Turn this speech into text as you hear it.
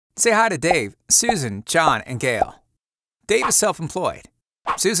Say hi to Dave, Susan, John, and Gail. Dave is self-employed.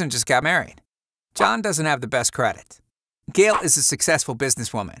 Susan just got married. John doesn't have the best credit. Gail is a successful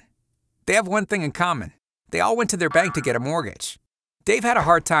businesswoman. They have one thing in common. They all went to their bank to get a mortgage. Dave had a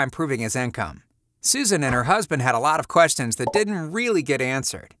hard time proving his income. Susan and her husband had a lot of questions that didn't really get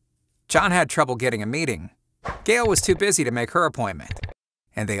answered. John had trouble getting a meeting. Gail was too busy to make her appointment.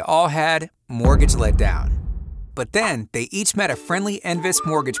 And they all had mortgage let down. But then they each met a friendly Envis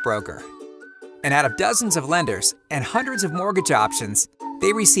mortgage broker. And out of dozens of lenders and hundreds of mortgage options,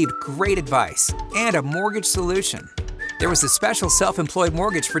 they received great advice and a mortgage solution. There was a special self-employed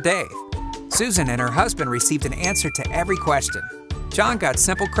mortgage for Dave. Susan and her husband received an answer to every question. John got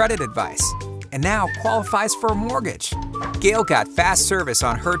simple credit advice and now qualifies for a mortgage. Gail got fast service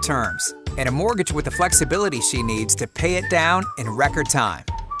on her terms and a mortgage with the flexibility she needs to pay it down in record time.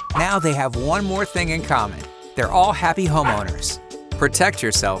 Now they have one more thing in common. They're all happy homeowners. Protect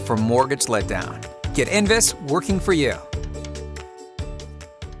yourself from mortgage letdown. Get Envis working for you.